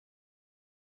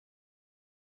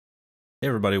Hey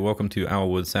everybody, welcome to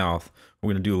Owlwood South. We're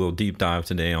going to do a little deep dive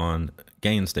today on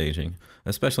gain staging,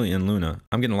 especially in Luna.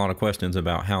 I'm getting a lot of questions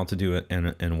about how to do it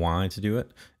and why to do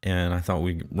it, and I thought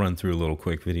we'd run through a little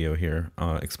quick video here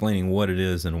explaining what it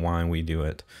is and why we do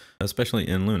it, especially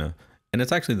in Luna. And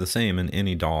it's actually the same in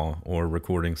any DAW or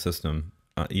recording system,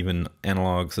 even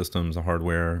analog systems,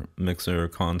 hardware, mixer,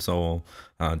 console,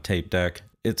 tape deck.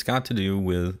 It's got to do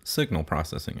with signal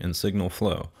processing and signal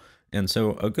flow. And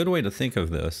so a good way to think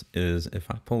of this is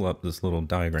if I pull up this little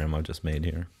diagram I just made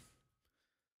here.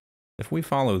 If we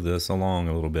follow this along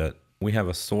a little bit, we have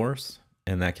a source,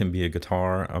 and that can be a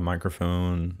guitar, a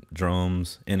microphone,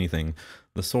 drums, anything.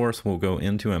 The source will go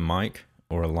into a mic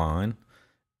or a line.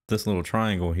 This little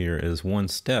triangle here is one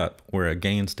step where a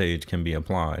gain stage can be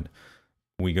applied.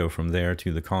 We go from there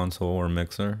to the console or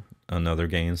mixer, another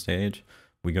gain stage.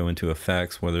 We go into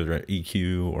effects, whether they're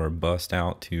EQ or bust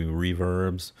out to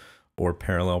reverbs, or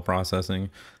parallel processing,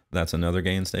 that's another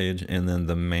gain stage, and then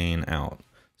the main out.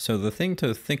 So the thing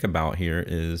to think about here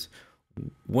is,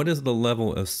 what is the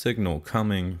level of signal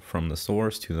coming from the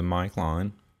source to the mic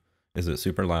line? Is it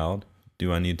super loud?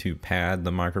 Do I need to pad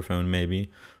the microphone maybe?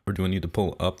 Or do I need to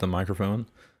pull up the microphone?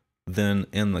 Then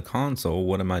in the console,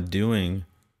 what am I doing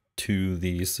to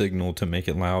the signal to make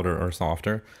it louder or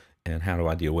softer? And how do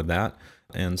I deal with that?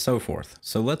 And so forth.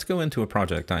 So let's go into a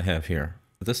project I have here.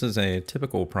 This is a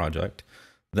typical project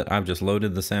that I've just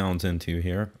loaded the sounds into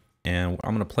here, and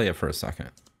I'm going to play it for a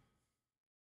second.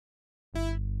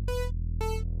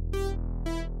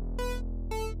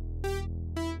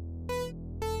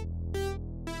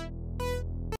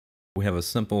 We have a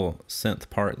simple synth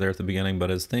part there at the beginning,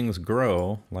 but as things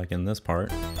grow, like in this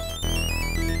part,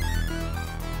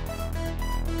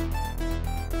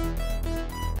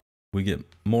 we get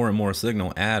more and more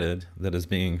signal added that is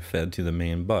being fed to the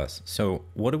main bus. So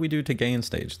what do we do to gain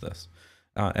stage this?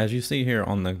 As you see here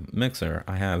on the mixer,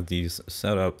 I have these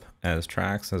set up as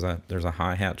tracks. There's a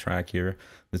hi-hat track here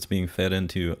that's being fed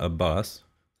into a bus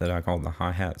that I call the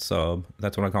hi-hat sub.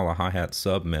 That's what I call a hi-hat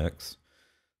sub mix.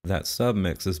 That sub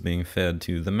mix is being fed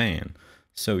to the main.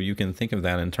 So you can think of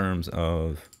that in terms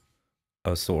of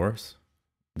a source.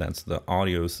 That's the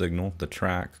audio signal, the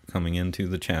track coming into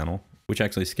the channel, which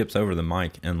actually skips over the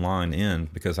mic and line in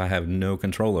because I have no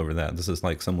control over that. This is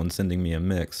like someone sending me a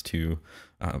mix to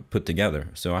put together.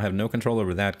 So I have no control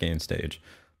over that gain stage,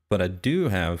 but I do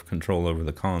have control over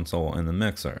the console and the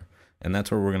mixer. And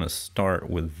that's where we're gonna start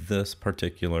with this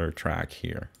particular track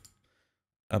here.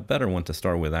 A better one to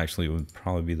start with actually would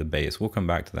probably be the bass. We'll come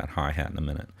back to that hi-hat in a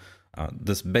minute.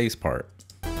 This bass part.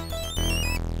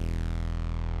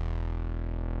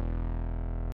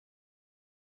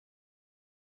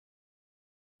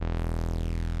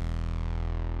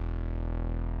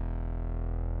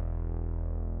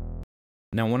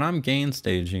 Now, when I'm gain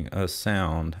staging a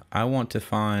sound, I want to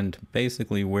find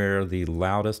basically where the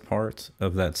loudest parts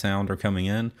of that sound are coming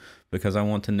in, because I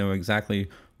want to know exactly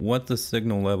what the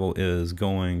signal level is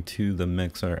going to the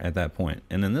mixer at that point.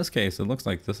 And in this case, it looks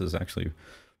like this is actually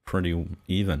pretty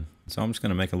even. So I'm just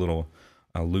going to make a little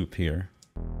loop here.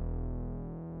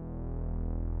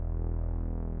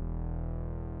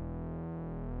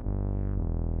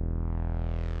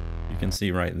 You can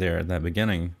see right there at that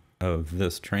beginning of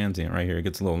this transient right here, it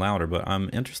gets a little louder, but I'm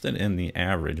interested in the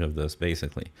average of this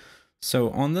basically.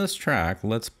 So on this track,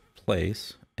 let's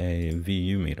place a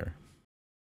VU meter.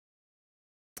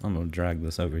 I'm going to drag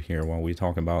this over here while we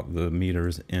talk about the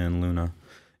meters in Luna.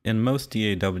 In most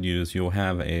DAWs, you'll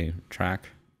have a track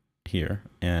here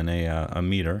and a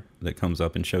meter that comes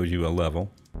up and shows you a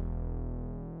level.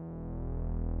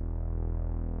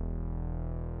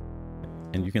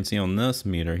 And you can see on this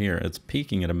meter here, it's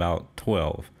peaking at about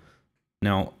 12.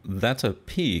 Now, that's a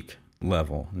peak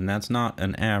level, and that's not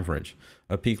an average.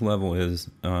 A peak level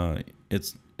is,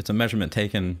 it's a measurement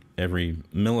taken every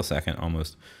millisecond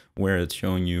almost, where it's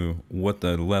showing you what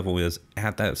the level is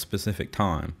at that specific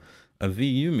time. A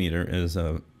VU meter is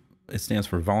it stands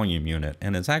for volume unit,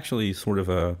 and it's actually sort of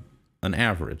an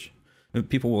average.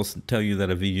 People will tell you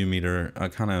that a VU meter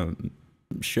kind of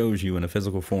shows you in a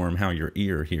physical form how your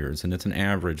ear hears, and it's an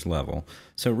average level.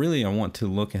 So really I want to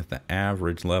look at the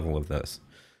average level of this.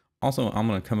 Also, I'm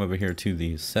going to come over here to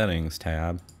the settings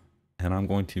tab, and I'm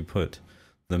going to put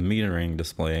the metering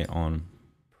display on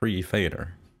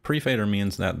pre-fader. Pre-fader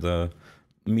means that the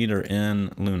meter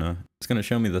in Luna is going to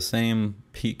show me the same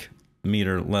peak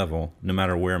meter level no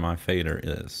matter where my fader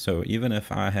is. So even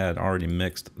if I had already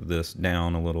mixed this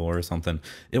down a little or something,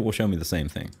 it will show me the same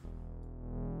thing.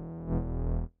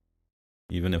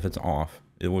 Even if it's off,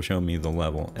 it will show me the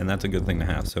level, and that's a good thing to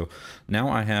have. So now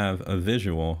I have a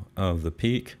visual of the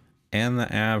peak and the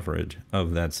average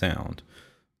of that sound.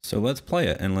 So let's play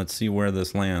it and let's see where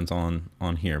this lands on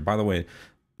here. By the way,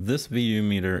 this VU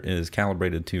meter is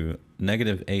calibrated to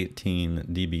 -18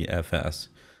 dBFS.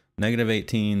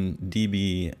 -18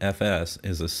 dBFS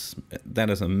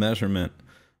is a measurement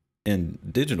in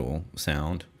digital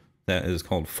sound that is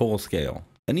called full scale.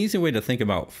 An easy way to think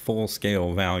about full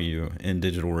scale value in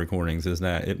digital recordings is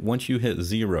that once you hit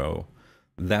 0,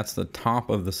 that's the top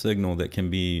of the signal that can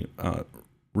be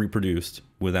reproduced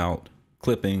without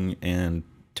clipping and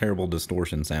terrible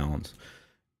distortion sounds.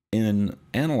 In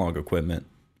analog equipment,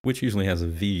 which usually has a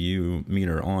VU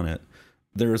meter on it,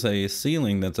 there's a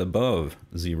ceiling that's above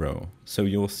 0. So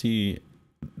you'll see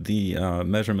the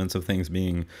measurements of things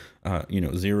being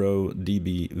 0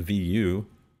 dB VU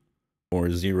or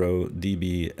 0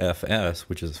 dB FS,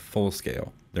 which is full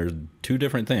scale. There's two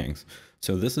different things.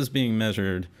 So this is being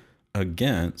measured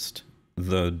against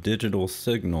the digital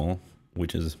signal,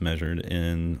 which is measured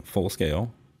in full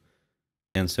scale.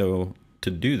 And so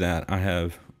to do that, I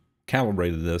have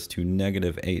calibrated this to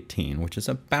 -18, which is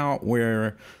about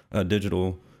where a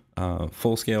digital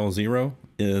full scale 0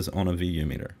 is on a VU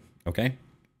meter. Okay,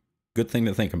 good thing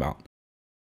to think about.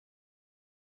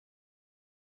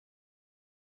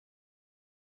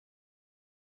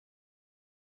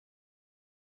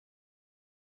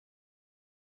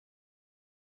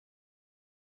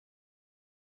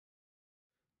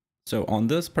 So on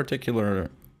this particular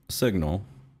signal,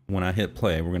 when I hit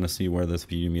play, we're going to see where this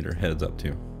VU meter heads up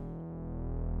to.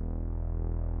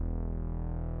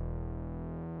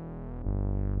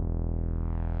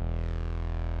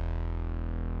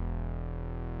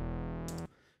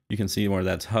 You can see where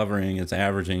that's hovering, it's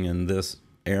averaging in this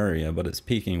area, but it's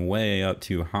peaking way up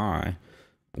too high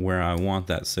where I want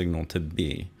that signal to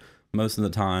be. Most of the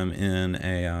time in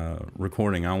a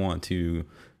recording, I want to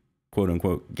quote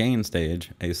unquote gain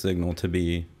stage a signal to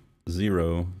be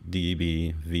 0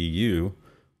 dB VU,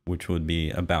 which would be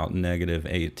about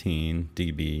 -18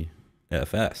 dB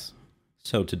FS.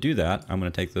 So to do that, I'm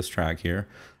going to take this track here.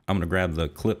 I'm going to grab the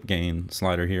clip gain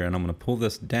slider here and I'm going to pull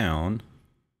this down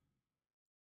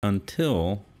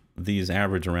until these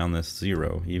average around this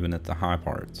 0, even at the high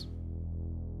parts.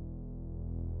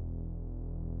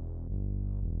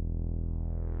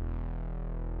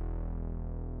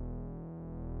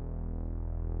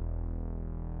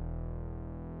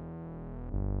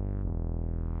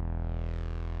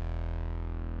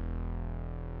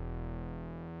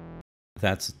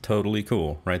 That's totally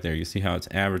cool right there. You see how it's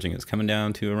averaging. It's coming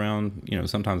down to around,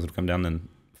 sometimes it'll come down to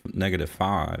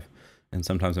 -5, and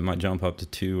sometimes it might jump up to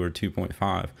 2 or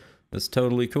 2.5. That's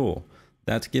totally cool.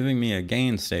 That's giving me a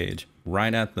gain stage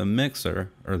right at the mixer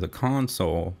or the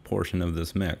console portion of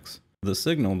this mix. The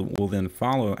signal will then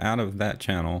follow out of that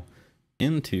channel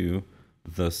into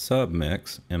the sub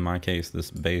mix, in my case,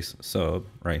 this bass sub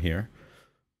right here.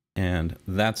 And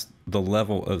that's the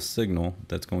level of signal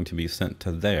that's going to be sent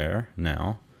to there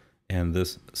now. And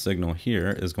this signal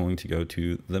here is going to go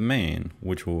to the main,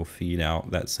 which will feed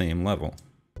out that same level.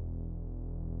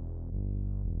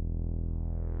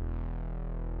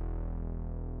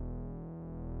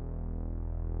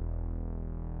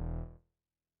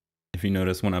 If you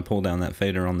notice, when I pull down that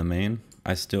fader on the main,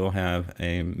 I still have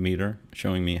a meter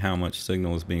showing me how much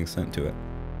signal is being sent to it.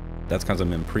 That's because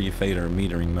I'm in pre-fader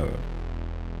metering mode.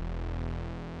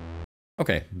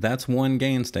 Okay, that's one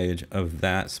gain stage of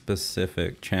that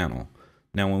specific channel.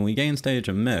 Now, when we gain stage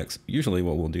a mix, usually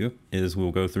what we'll do is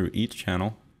we'll go through each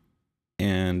channel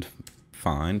and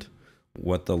find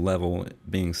what the level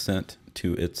being sent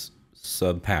to its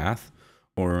subpath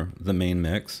or the main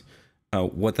mix,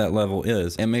 what that level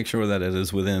is, and make sure that it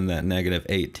is within that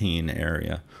 -18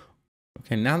 area.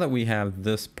 Okay, now that we have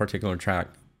this particular track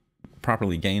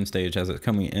properly gain stage as it's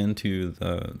coming into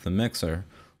the mixer,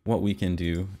 what we can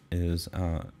do is,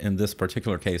 in this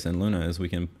particular case in Luna, is we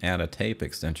can add a tape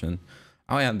extension.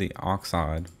 I'll add the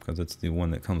oxide because it's the one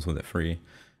that comes with it free.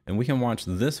 And we can watch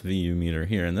this VU meter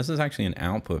here, and this is actually an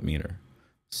output meter.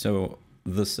 So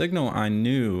the signal I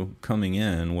knew coming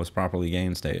in was properly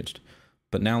gain staged.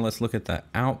 But now let's look at the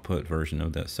output version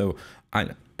of this. So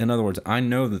in other words, I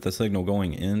know that the signal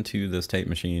going into this tape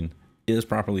machine is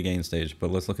properly gain staged, but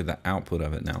let's look at the output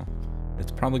of it now.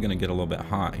 It's probably going to get a little bit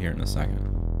hot here in a second.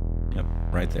 Yep,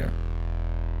 right there.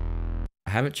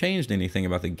 I haven't changed anything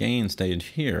about the gain stage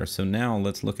here, so now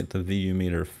let's look at the VU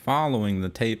meter following the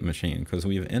tape machine, because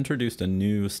we've introduced a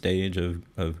new stage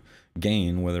of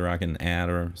gain, whether I can add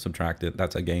or subtract it.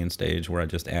 That's a gain stage where I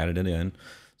just added it in.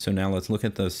 So now let's look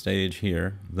at the stage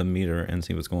here, the meter, and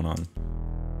see what's going on.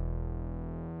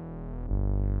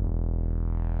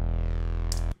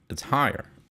 It's higher.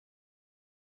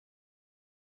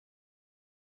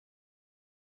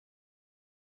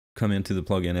 come into the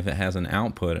plugin if it has an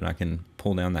output, and I can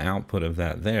pull down the output of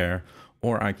that there,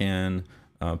 or I can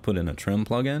put in a trim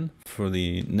plugin for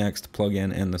the next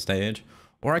plugin in the stage,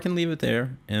 or I can leave it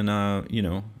there and, you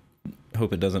know,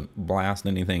 hope it doesn't blast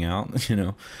anything out, you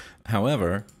know.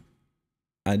 However,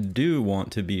 I do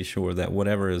want to be sure that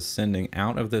whatever is sending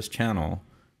out of this channel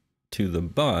to the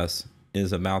bus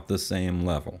is about the same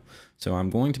level. So I'm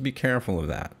going to be careful of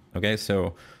that. Okay,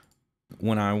 so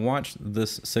when I watch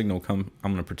this signal come,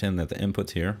 I'm going to pretend that the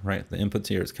input's here, right? The input's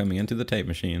here, it's coming into the tape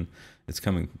machine, it's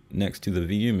coming next to the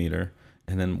VU meter,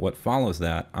 and then what follows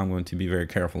that, I'm going to be very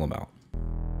careful about.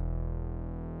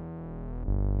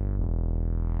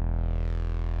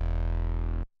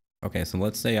 Okay, so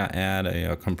let's say I add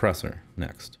a compressor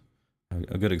next.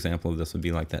 A good example of this would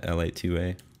be like the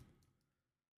LA2A.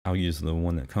 I'll use the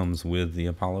one that comes with the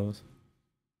Apollos.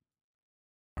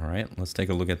 All right, let's take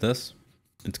a look at this.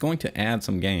 It's going to add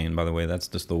some gain, by the way. That's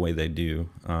just the way they do.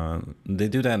 They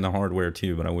do that in the hardware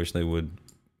too, but I wish they would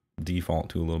default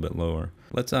to a little bit lower.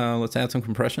 Let's add some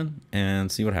compression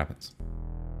and see what happens.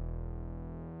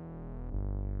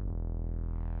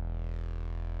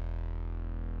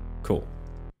 Cool.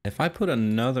 If I put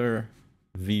another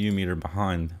VU meter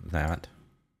behind that,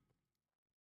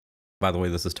 by the way,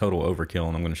 this is total overkill,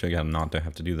 and I'm going to show you how not to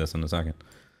have to do this in a second.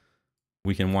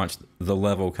 We can watch the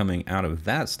level coming out of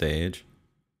that stage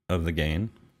of the gain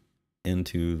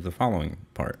into the following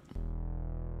part.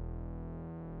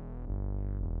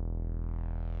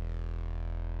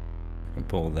 I can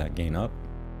pull that gain up.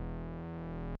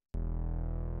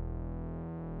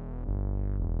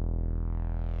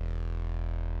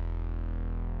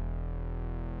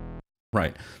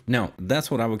 Right. Now,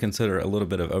 that's what I would consider a little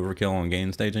bit of overkill on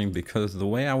gain staging, because the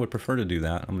way I would prefer to do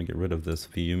that, I'm going to get rid of this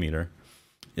VU meter,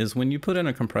 is when you put in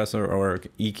a compressor or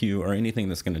EQ or anything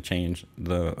that's going to change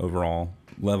the overall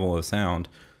level of sound,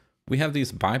 we have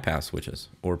these bypass switches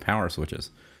or power switches.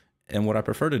 And what I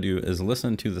prefer to do is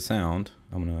listen to the sound.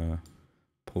 I'm going to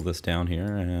pull this down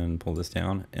here and pull this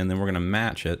down, and then we're going to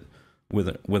match it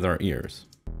with our ears.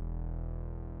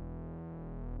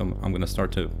 I'm going to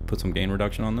start to put some gain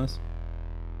reduction on this.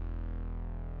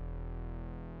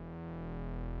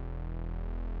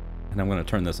 And I'm going to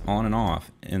turn this on and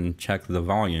off and check the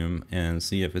volume and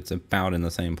see if it's about in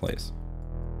the same place.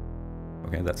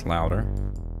 Okay, that's louder.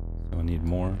 So I need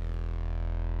more.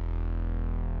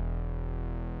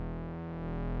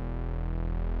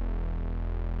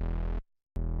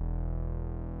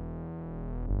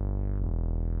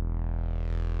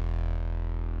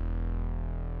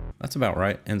 That's about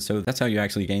right. And so that's how you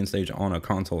actually gain stage on a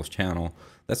console's channel.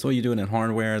 That's the way you do it in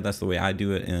hardware. That's the way I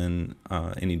do it in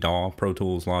any DAW, Pro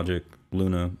Tools, Logic,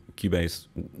 Luna, Cubase,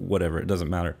 whatever. It doesn't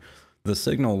matter. The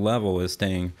signal level is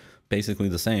staying basically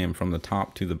the same from the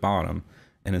top to the bottom,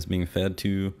 and it's being fed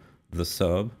to the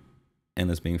sub and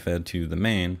it's being fed to the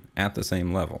main at the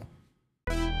same level.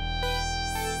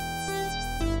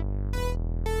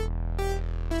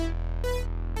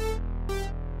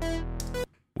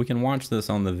 We can watch this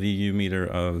on the VU meter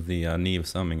of the Neve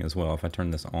summing as well. If I turn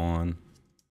this on,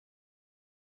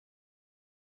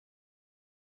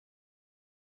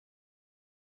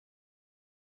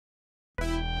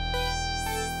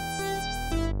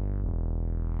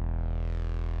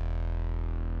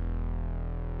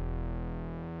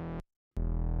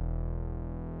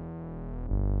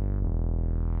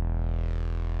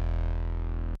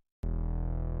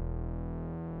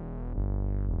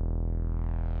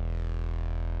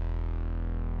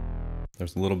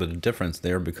 there's a little bit of difference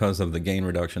there because of the gain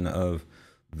reduction of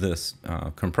this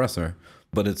compressor.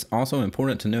 But it's also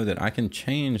important to know that I can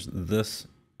change this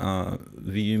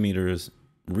VU meter's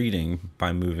reading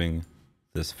by moving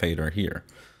this fader here.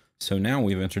 So now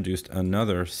we've introduced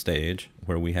another stage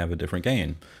where we have a different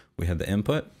gain. We have the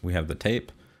input, we have the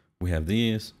tape, we have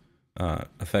these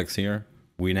effects here.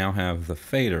 We now have the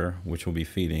fader, which will be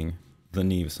feeding the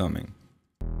Neve summing.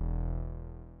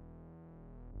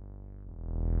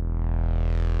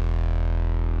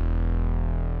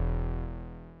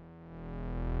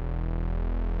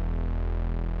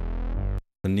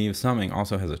 The Neve summing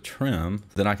also has a trim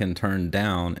that I can turn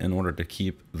down in order to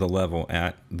keep the level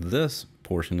at this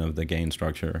portion of the gain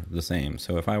structure the same.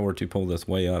 So if I were to pull this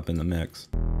way up in the mix,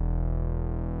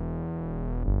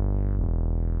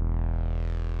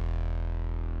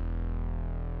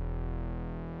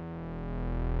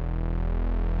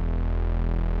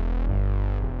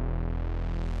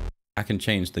 I can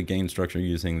change the gain structure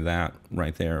using that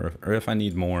right there. Or if I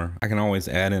need more, I can always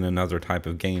add in another type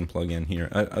of gain plugin here.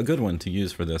 A good one to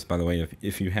use for this, by the way,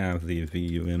 if you have the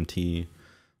VUMT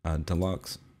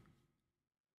Deluxe,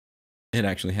 it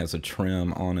actually has a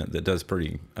trim on it that does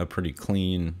a pretty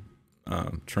clean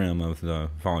trim of the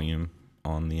volume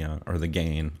on the or the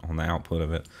gain on the output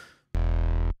of it.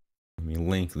 Let me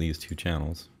link these two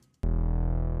channels.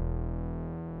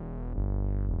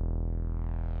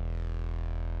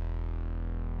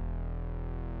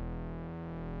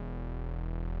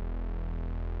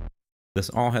 This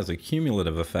all has a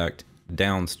cumulative effect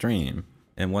downstream,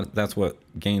 and that's what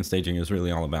gain staging is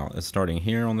really all about. It's starting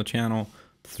here on the channel,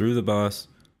 through the bus,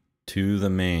 to the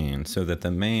main, so that the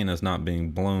main is not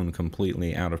being blown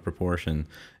completely out of proportion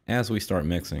as we start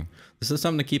mixing. This is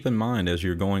something to keep in mind as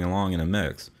you're going along in a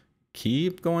mix.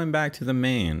 Keep going back to the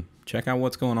main. Check out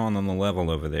what's going on the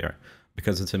level over there,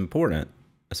 because it's important,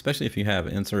 especially if you have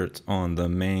inserts on the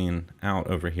main out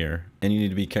over here, and you need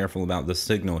to be careful about the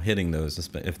signal hitting those,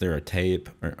 if they're a tape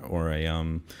or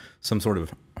a some sort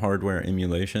of hardware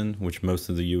emulation, which most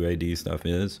of the UAD stuff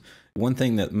is. One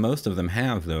thing that most of them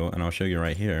have though, and I'll show you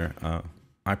right here,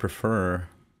 I prefer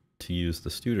to use the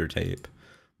Studer tape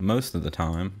most of the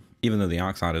time, even though the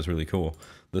oxide is really cool.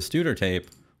 The Studer tape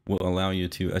will allow you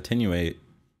to attenuate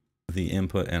the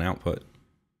input and output.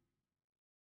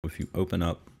 If you open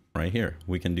up right here,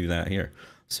 we can do that here.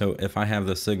 So if I have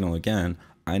this signal again,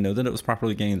 I know that it was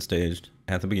properly gain staged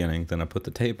at the beginning, then I put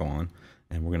the tape on,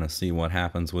 and we're gonna see what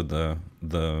happens with the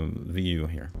VU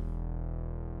here.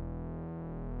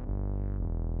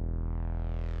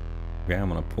 Okay, I'm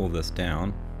gonna pull this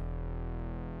down.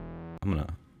 I'm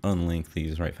gonna unlink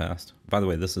these right fast. By the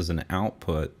way, this is an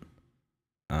output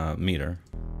meter.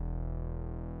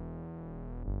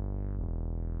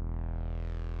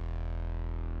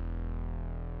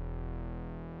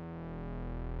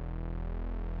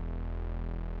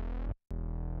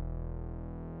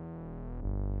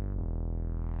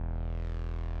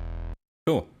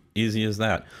 Cool, easy as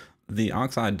that. The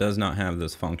oxide does not have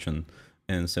this function,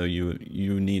 and so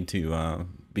you need to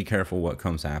be careful what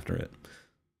comes after it.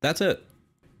 That's it.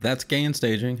 That's gain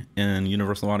staging in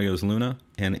Universal Audio's Luna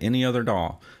and any other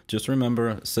DAW. Just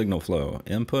remember signal flow: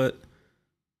 input,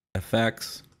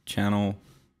 effects, channel,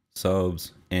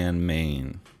 subs, and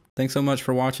main. Thanks so much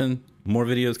for watching. More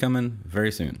videos coming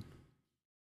very soon.